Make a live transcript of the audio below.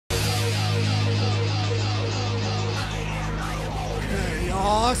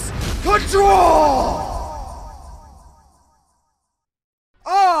Control!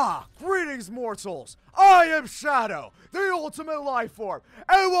 Greetings, mortals. I am Shadow, the ultimate life form,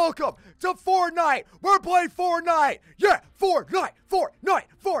 and welcome to Fortnite. We're playing Fortnite. Yeah, Fortnite.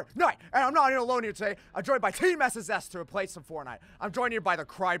 And I'm not alone here today. I'm joined by Team SSS to play some Fortnite. I'm joined here by the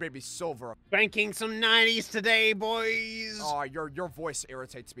crybaby Silver. Ranking some 90s today, boys. Oh, your voice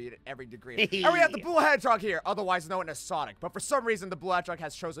irritates me at every degree. And we have the Blue Hedgehog here, otherwise known as Sonic. But for some reason, the Blue Hedgehog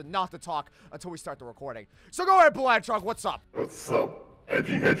has chosen not to talk until we start the recording. So go ahead, Blue Hedgehog. What's up? What's up?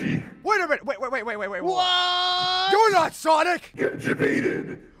 Hedgy. Wait a minute. Wait. What? You're not Sonic. Get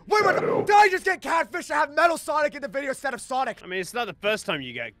debated. Wait, did I just get catfished to have Metal Sonic in the video instead of Sonic? I mean, it's not the first time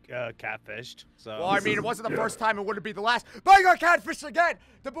you get catfished, so... Well, I mean, it wasn't the first time, it wouldn't be the last, but I got catfished again!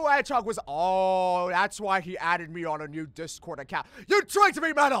 The Blue Hedgehog was... Oh, that's why he added me on a new Discord account. You tricked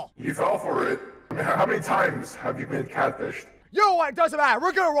me, Metal! You fell for it. I mean, how many times have you been catfished? You know what? It doesn't matter.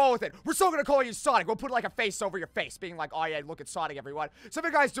 We're gonna roll with it. We're still gonna call you Sonic. We'll put like a face over your face, being like, oh yeah, look at Sonic, everyone. So if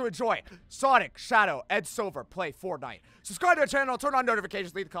you guys do enjoy Sonic, Shadow, and Silver Play Fortnite, subscribe to the channel, turn on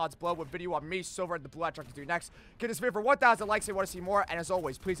notifications, leave the comments below what video on me, Silver, and the Blue Hedgehog to do next. Get this video for 1,000 likes if you want to see more. And as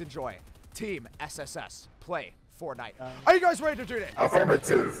always, please enjoy Team SSS Play Fortnite. Are you guys ready to do this?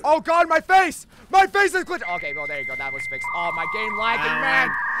 Affirmative. Oh god, my face! My face is glitching! Okay, well, there you go. That was fixed. Oh, my game lagging, man!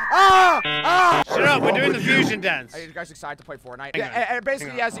 Shut up, we're doing the fusion dance. Are you guys excited to play Fortnite? Yeah, and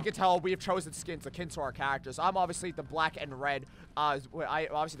basically, as you can tell, we have chosen skins akin to our characters. I'm obviously the black and red,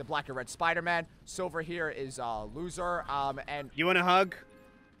 obviously the black and red Spider-Man. Silver here is Loser, and... You want a hug?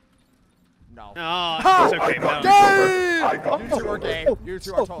 No. Oh, it's okay, Metal. You two are gay. You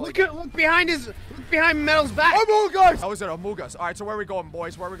two are totally gay. Look behind Metal's back. Among Us! How is it, Among Us? Alright, so where are we going,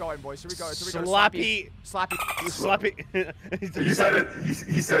 boys? Where are we going, boys? Should we go to Sloppy. He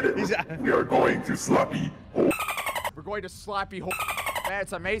said it. We are going to Sloppy. We're going to Sloppy hole. Man,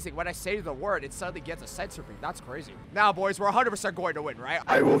 it's amazing. When I say the word, it suddenly gets a censor beat. That's crazy. Now, boys, we're 100% going to win, right?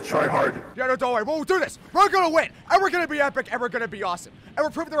 I will try hard. Yeah, no, don't worry. We'll do this. We're gonna win. And we're gonna be epic. And we're gonna be awesome. And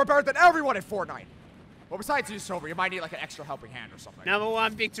we're proving that we're better than everyone in Fortnite. Well, besides you, Silver, you might need like an extra helping hand or something.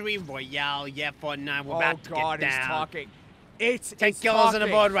 #1 victory, Royale. Yeah, Fortnite. We're about to get down. He's talking. It's 10 kills on the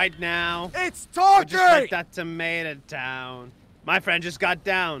board right now. It's talking! Just like that tomato town. My friend just got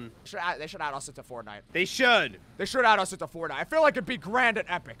down. They should add us into Fortnite. They should. They should add us into Fortnite. I feel like it'd be grand and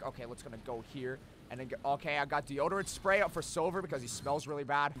epic. Okay, let's gonna go here. And then, okay, I got deodorant spray up for Silver because he smells really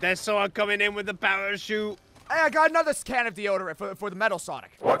bad. There's someone coming in with a parachute. Hey, I got another can of deodorant for the Metal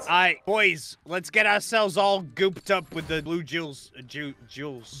Sonic. What? Alright, boys, let's get ourselves all gooped up with the blue jewels.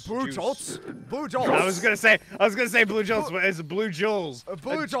 Blue jolts? Blue jolts. I was gonna say blue jolts, but it's blue jewels.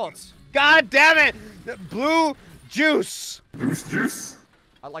 Blue jolts. God damn it! Blue juice. Loose juice?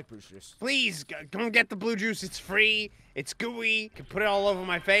 I like blue juice. Please, come get the blue juice. It's free. It's gooey. You can put it all over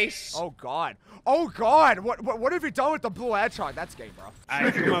my face. Oh god. Oh god. What have you done with the Blue Hedgehog? That's gay, bro.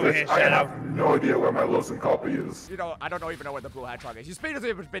 Alright, come over here, I Shadow. have no idea where my Wilson copy is. You know, I don't even know where the Blue Hedgehog is. He's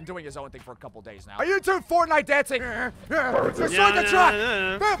basically been doing his own thing for a couple days now. Are you two Fortnite dancing? Destroy the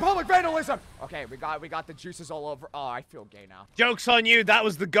track! Public vandalism! Okay, we got the juices all over. Oh, I feel gay now. Joke's on you. That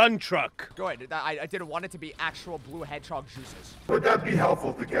was the gun truck. Good. I didn't want it to be actual Blue Hedgehog juices. Would that be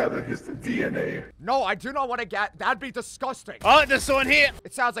helpful to gather his DNA? No, I do not want to get. That'd be disgusting. Oh, there's someone here.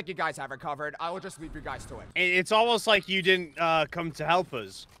 It sounds like you guys have it covered. I will just leave you guys to it. It's almost like you didn't come to help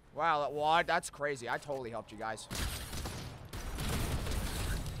us. Wow, what? That's crazy. I totally helped you guys.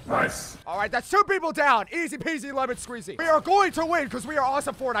 Nice. Alright, that's 2 people down. Easy peasy lemon squeezy. We are going to win because we are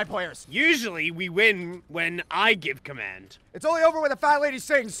awesome Fortnite players. Usually we win when I give command. It's only over when the fat lady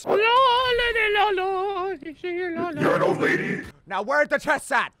sings. You're an old lady? Now where's the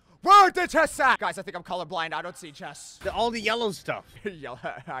chest at? Where's the chest at? Guys, I think I'm colorblind. I don't see chests. All the yellow stuff.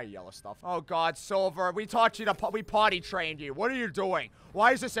 Yellow stuff. Oh god, Silver. We taught you to we potty trained you. What are you doing?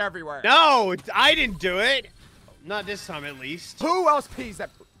 Why is this everywhere? No, I didn't do it. Not this time, at least. Who else pees that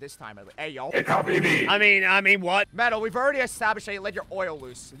this time? Hey, yo. It can't be me. I mean, what? Metal, we've already established that you let your oil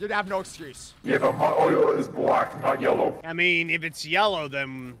loose. You'd have no excuse. Yeah, but my oil is black, not yellow. I mean, if it's yellow,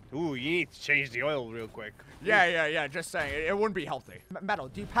 then ooh, you need to change the oil real quick. Yeah. Just saying, it wouldn't be healthy. Metal,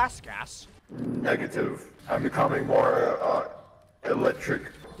 do you pass gas? Negative. I'm becoming more electric.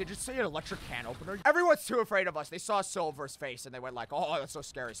 Did you see an electric can opener? Everyone's too afraid of us. They saw Silver's face and they went like, oh, that's so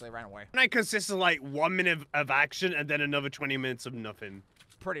scary, so they ran away. Fortnite consists of like 1 minute of action and then another 20 minutes of nothing.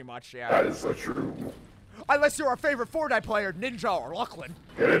 Pretty much, yeah. That is so true. Unless you're our favorite Fortnite player, Ninja or Lachlan.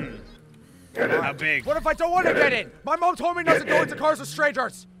 Get in. Get in. How big? What if I don't want to get in? My mom told me not to go into cars with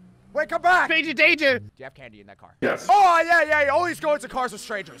strangers. Wait, come back! Danger, danger! Do you have candy in that car? Yes. Oh, yeah. You always go into cars with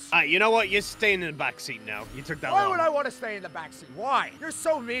strangers. You know what? You're staying in the back seat now. You took that Why long. would I want to stay in the backseat? Why? You're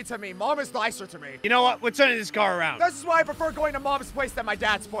so mean to me. Mom is nicer to me. You know what? We're turning this car around. This is why I prefer going to Mom's place than my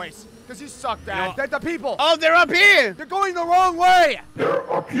dad's place. Because you suck, Dad. You know- The people. Oh, they're up here! They're going the wrong way. There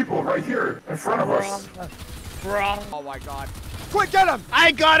are people right here in front of us. Bro. Oh, my God. Quick, get him.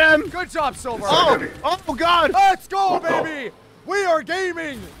 I got him! Good job, Silver. Oh, God! Let's go, baby. We are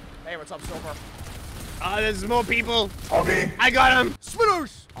gaming. Hey, what's up, Silver? There's more people. On me. I got him!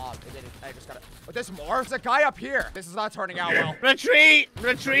 Smoosh. Oh, I just got it. Oh, there's more? There's a guy up here. This is not turning out well. Retreat!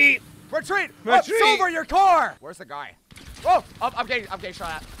 Retreat! Retreat! Retreat! Up, Silver, your car! Where's the guy? Oh, I'm getting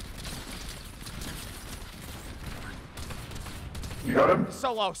shot at. You got him?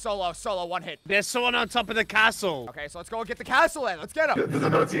 Solo, one hit. There's someone on top of the castle. Okay, so let's go and get the castle in. Let's get him. There's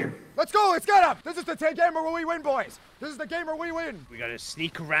another team. Let's go, let's get him. This is the gamer where we win, boys. This is the game where we win. We gotta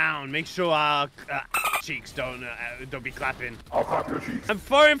sneak around, make sure our cheeks don't be clapping. I'll clap your cheeks. I'm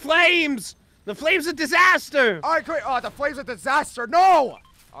firing flames! The flames are disaster! All right, great. Oh, the flames of disaster. No!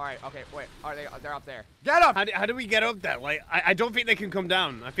 All right, okay, wait. They're up there. Get them! How do we get up there? Like, I don't think they can come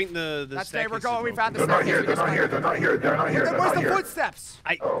down. I think the That's where we're staircase going. is We open. found the They're not staircase. here. We They're just not here. They're not here. They're not here. Then They're where's not the here. footsteps?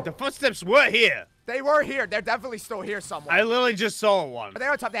 The footsteps were here. They were here. They're definitely still here somewhere. I literally just saw one. But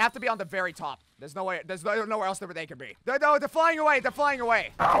they're on top. They have to be on the very top. There's no way. There's nowhere else that they could be. They're flying away. They're flying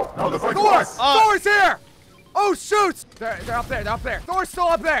away. Ow. No, they're flying Thor! close. Thor's here! Oh, shoot! They're up there. They're up there. Thor's still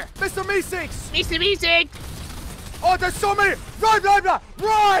up there. Mr. Meeseeks! Mr. Music! Oh, there's so many! Run!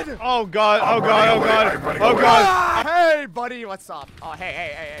 Run! Oh god, oh god, oh god, I'm running oh away. god! Ah, hey, buddy, what's up? Oh,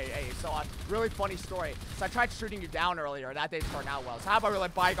 hey. So, really funny story. So I tried shooting you down earlier. That didn't turn out well. So how about we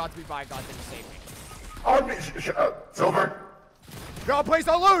let bygones be bygones and you save me? On me. Silver. No, please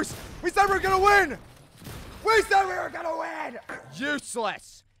don't lose! We said we were gonna win! We said we were gonna win!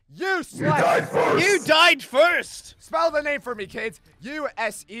 Useless! Useless! You died first. You died first! Spell the name for me, kids.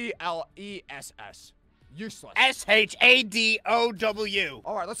 Useless. Useless. SHADOW.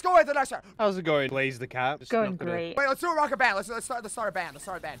 All right, let's go with the next one. How's it going? Blaze the cat. Just Going not gonna- great. Wait, let's do a rocket band. Let's start a band.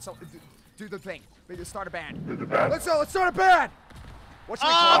 So do the thing. Let's start a band. The band. Let's start a band. What should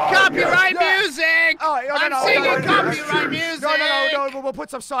we Oh, call it? copyright Yeah. music! Oh, I'm singing copyright music! No, we'll put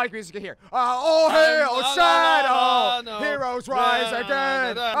some Sonic music in here. Oh, hail Shadow! no. Heroes rise No,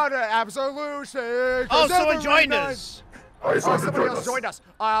 again! no. On the absolution! Oh, 'Cause someone every joined night- us! Oh, Somebody else joined us.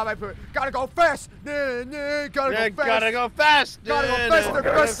 Gotta go fast. Gotta Yeah, go fast. gotta go fast! Gotta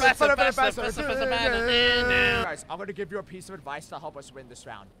go faster. Guys, Guys, I'm gonna give you a piece of advice to help us win this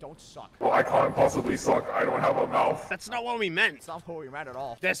round. Don't suck. Well, I can't possibly suck. I don't have a mouth. that's not what we meant. It's not what we meant at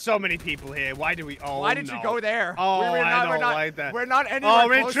all. There's so many people here. Why do we? Oh, Why did no. you go there? Oh, we're I don't not, like that. We're not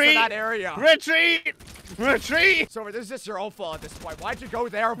anywhere close to retreat! that area. Retreat! Retreat! So this is just your own fault at this point. Why'd you go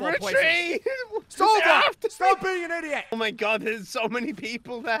there of all places? Retreat! Silver! Stop being an idiot! Oh my god, there's so many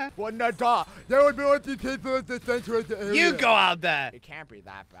people there. There would be 20 people at the center of the area. You go out there. It can't be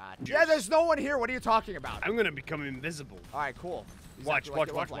that bad. Yeah, there's no one here. What are you talking about? I'm gonna become invisible. All right, cool. Watch, Exactly like watch,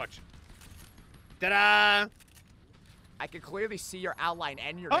 you look watch, watch. Ta-da! I can clearly see your outline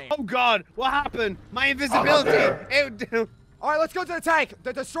and your name. Oh god, what happened? My invisibility. All right, let's go to the tank.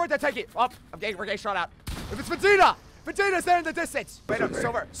 Destroy the tank. Oh, we're getting shot out. If it's Vegeta, Vegeta's there in the distance. Wait, no,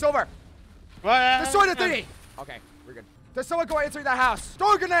 Silver. Destroy the thingy. Okay, we're good. There's someone going into that house.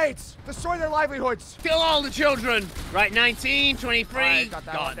 Throw grenades. Destroy their livelihoods. Kill all the children. Right, 19, 23. All right, got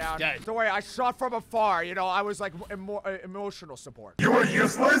that one Gone. down. Dead. Don't worry, I shot from afar. You know, I was like emotional support. You were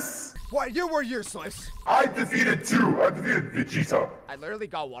useless. What? You were useless. I defeated two. I defeated Vegeta. I literally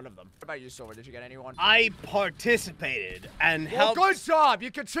got one of them. What about you, Silver? Did you get anyone? I participated and Well, helped. good job.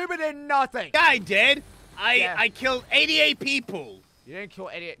 You contributed nothing. Yeah, I did. Yeah. I killed 88 people. You didn't kill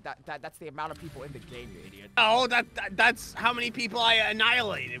any. That's the amount of people in the game, you idiot. Oh, that's how many people I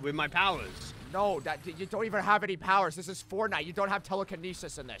annihilated with my powers. No, you don't even have any powers. This is Fortnite. You don't have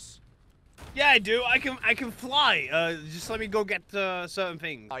telekinesis in this. Yeah, I do. I can fly. Just let me go get certain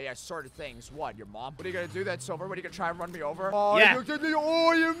things. Oh yeah, sort of things. What? Your mom? What are you gonna do then, Silver? What are you gonna try and run me over? Oh, Yeah.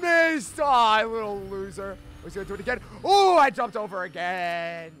 you missed. Ah, little loser. I was gonna do it again. Oh, I jumped over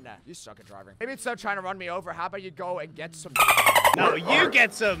again. You suck at driving. Maybe instead of trying to run me over, how about you go and get some? No, you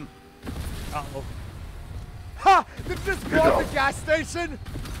get some. Uh-oh. Ha! Did you just blow up the gas station?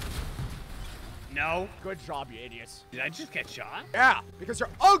 No. Good job, you idiots. Did I just get shot? Yeah, because you're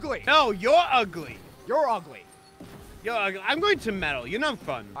ugly. No, you're ugly. You're ugly. You're ugly. I'm going to metal. You're not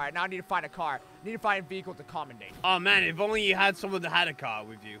fun. All right, now I need to find a car. I need to find a vehicle to commendate. Oh man, if only you had someone that had a car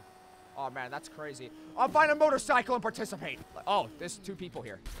with you. Oh man, that's crazy. I'll find a motorcycle and participate. Oh, there's two people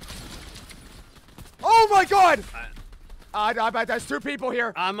here. Oh my god! But there's 2 people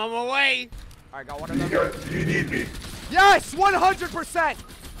here. I'm on my way. All right, got one of them. You need me. Yes, 100%.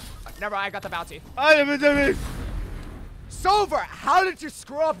 Never, I got the bounty. Silver, how did you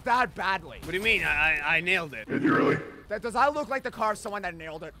screw up that badly? What do you mean? I nailed it. Did you really? Does that look like the car of someone that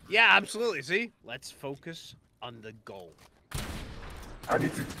nailed it? Yeah, absolutely. See? Let's focus on the goal. I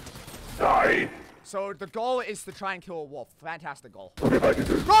need to die. So the goal is to try and kill a wolf. Fantastic goal. Okay, if I can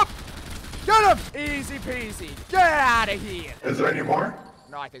do it. Up! Get him! Easy peasy. Get out of here. Is there any more?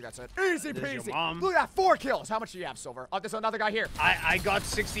 No, I think that's it. Easy There's peasy. your mom. Look at that, 4 kills. How much do you have, Silver? Oh, there's another guy here. I got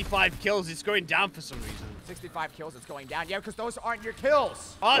 65 kills. It's going down for some reason. 65 kills, it's going down. Yeah, because those aren't your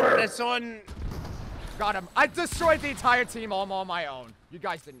kills. Oh, Where? that's on. Got him. I destroyed the entire team all on my own. You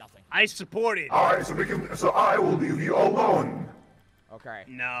guys did nothing. I supported. Alright, so I will leave you alone. Okay.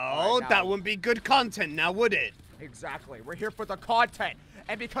 No, Alright, now- that wouldn't be good content now, would it? Exactly. We're here for the content.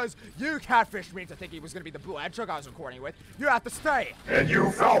 And because you catfished me into thinking he was going to be the blue hedgehog I was recording with, you have to stay. And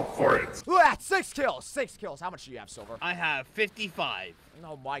you fell for it. Look at that, 6 kills. 6 kills. How much do you have, Silver? I have 55.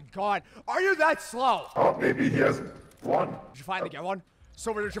 Oh my god. Are you that slow? Oh, maybe he has one. Did you finally get one?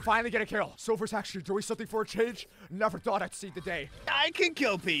 Silver, did you finally get a kill? Silver's actually doing something for a change. Never thought I'd see the day. I can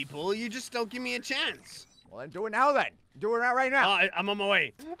kill people. You just don't give me a chance. Well, then do it now then. Do it right now. I'm on my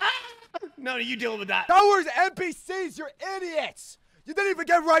way. Ah! No, you deal with that. That was NPCs, you're idiots! You didn't even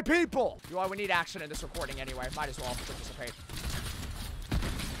get right people! We need action in this recording anyway. Might as well participate.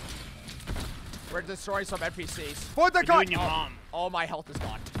 We're destroying some NPCs. For the You're doing your mom. Oh, my health is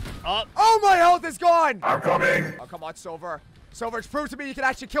gone. Oh, Oh, my health is gone! I'm coming. Oh, come on, Silver. Silver, prove to me you can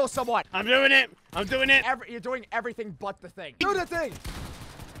actually kill someone. I'm doing it. I'm doing it. You're doing everything but the thing. Do the thing!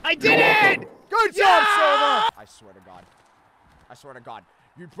 I did it! Good job, Silver! I swear to God. I swear to God.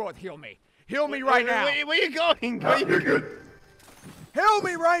 You both heal me. Heal me right now. Where are you going? No, you're good. Heal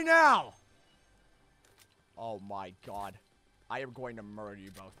me right now! Oh my god. I am going to murder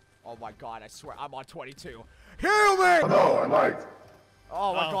you both. Oh my god, I swear, I'm on 22. Heal me! Oh, no, I lied.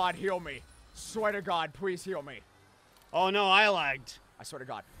 Oh my god, heal me. Swear to God, please heal me. Oh no, I lagged. I swear to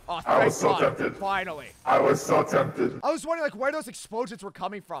God. Oh, I thank was so God. tempted. Finally. I was so tempted. I was wondering like where those explosions were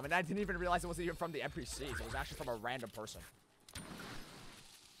coming from, and I didn't even realize it wasn't even from the NPCs. It was actually from a random person.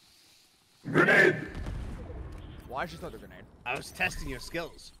 Grenade. Why did you throw the grenade? I was testing your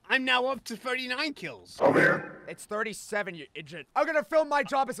skills. I'm now up to 39 kills. Over here. It's 37, you idiot. I'm gonna film my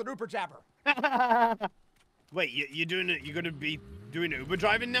job as an Uber jabber. Wait, you're gonna be doing Uber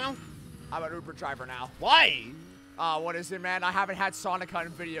driving now? I'm an Uber driver now. Why? What is it, man? I haven't had Sonica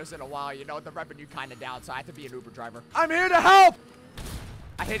and videos in a while. You know, the revenue kind of down, so I have to be an Uber driver. I'm here to help!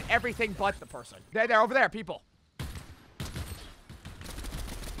 I hit everything but the person. They're over there, people.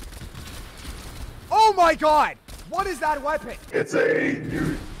 Oh my god! What is that weapon? It's a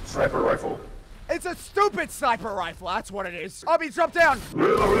new sniper rifle. It's a stupid sniper rifle, that's what it is. Abby, drop down!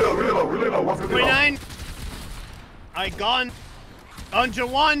 Really low. 29. I gone.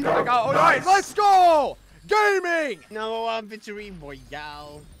 101. I got, all Nice. right, let's go! Gaming! No, victory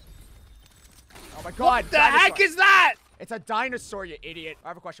royale. Oh my god, What the heck is that? It's a dinosaur, you idiot. I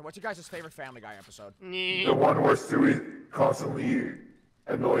have a question. What's your guys' favorite Family Guy episode? The one where Stewie constantly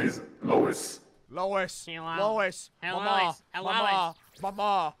annoys Lois. Lois. Hello. Lois. Hello, Mama. Lois. Hello, Mama. Lois.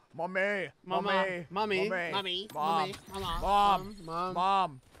 Mama. Mommy. Mommy. Mommy. Mommy. Mom. Mom.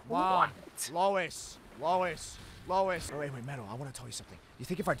 Mom. Mom. Lois. Lois. Lois. Oh, wait, Meadow. I want to tell you something. You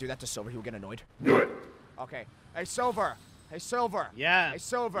think if I do that to Silver, he will get annoyed? Do it. Okay. Hey, Silver. Hey, Silver. Yeah. Hey,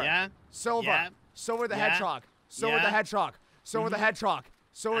 Silver. Yeah. Silver. Yeah. Silver the Yeah. Hedgehog. Silver Yeah. the Hedgehog. Silver the Hedgehog.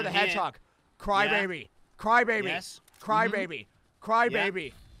 Silver the I'm here. Hedgehog. Crybaby. Crybaby. Yes. Crybaby.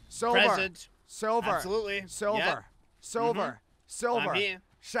 Crybaby. Silver. Present. Silver. Absolutely. Silver. Yeah. Silver. Silver. I'm here.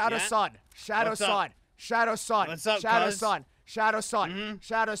 Shadow Yeah. Sun. Shadow What's up? Sun. Shadow Sun. What's up, Shadow cuz? Sun. Shadow Sun.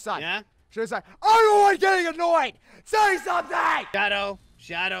 Shadow Sun. Yeah. Shadow Sun. I'm the one getting annoyed. Say something. Shadow.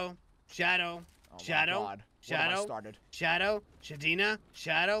 Shadow. Shadow. Oh my Shadow. God. What have I Shadow. started? Shadow. Shadina.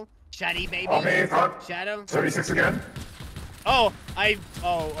 Shadow. Shaddy baby. Okay, in front. Shadow. 76 again. Oh,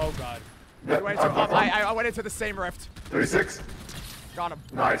 oh god. Yeah, I went into, I went into the same rift. 36. Got him.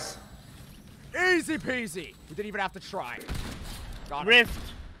 Nice. Easy peasy. We didn't even have to try. Got him. Rift.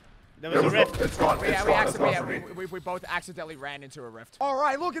 There was a rift. It's gone. It's gone. It's gone for me. We both accidentally ran into a rift. All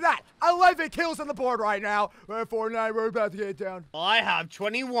right, look at that. 11 kills on the board right now. Fortnite, we're about to get down. Well, I have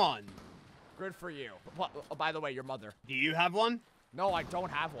 21. Good for you. Oh, by the way, your mother. Do you have one? No, I don't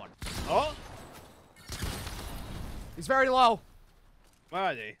have one. Oh, He's very low. where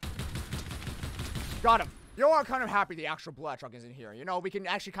are they? Got him. You know, I'm kind of happy the actual Blue Hedgehog isn't here. You know, we can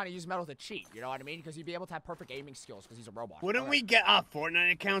actually kind of use Metal to cheat. You know what I mean? Because he'd be able to have perfect aiming skills because he's a robot. Wouldn't we get our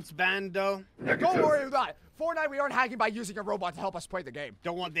Fortnite accounts banned, though? Don't worry about it. Fortnite, we aren't hacking by using a robot to help us play the game.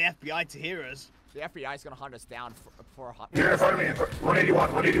 Don't want the FBI to hear us. The FBI is going to hunt us down for a hot... Here in front of me, 181,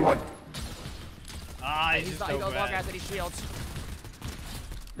 181. Ah, He's not, he doesn't have any shields.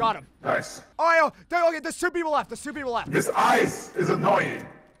 Got him. Nice. Oh, okay, there's 2 people left. There's 2 people left. This ice is annoying.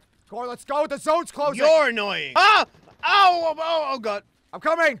 Corey, let's go. The zone's closing. You're annoying. Ah! Oh, God. I'm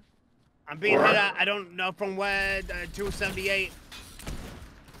coming. I'm being hit at, I don't know from where, 278.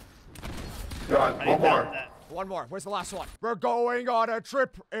 God, one more. One more. Where's the last one? We're going on a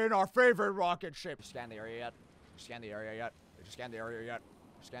trip in our favorite rocket ship. Scan the area yet? Scan the area yet? Did you scan the area yet?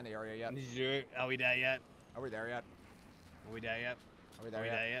 Scan the area yet? Are we there yet? Are we there yet? Are we there yet? Are we there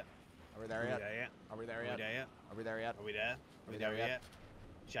yet? Are we there yet? Are we there yet? Are we there yet? Are we there? Are we there yet?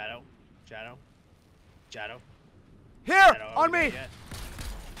 Shadow. Here! Shadow, On me!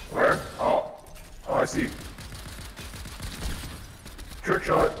 Where? Oh, I see. Trick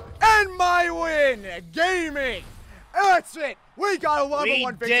shot. And my win! Gaming! That's it! We got a level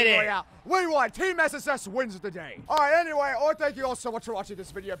 1 victory royale. We won! Team SSS wins the day. Alright, anyway, thank you all so much for watching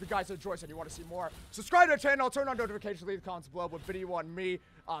this video. If you guys enjoyed and you want to see more, subscribe to the channel, turn on notifications, leave comments below with video on me,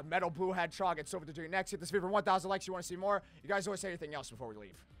 Metal, Blue Hedgehog, and Silver to next. Hit this video for 1,000 likes if you want to see more. You guys always say anything else before we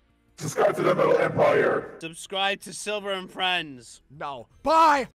leave? Subscribe to the Metal Empire. Subscribe to Silver and Friends. No. Bye!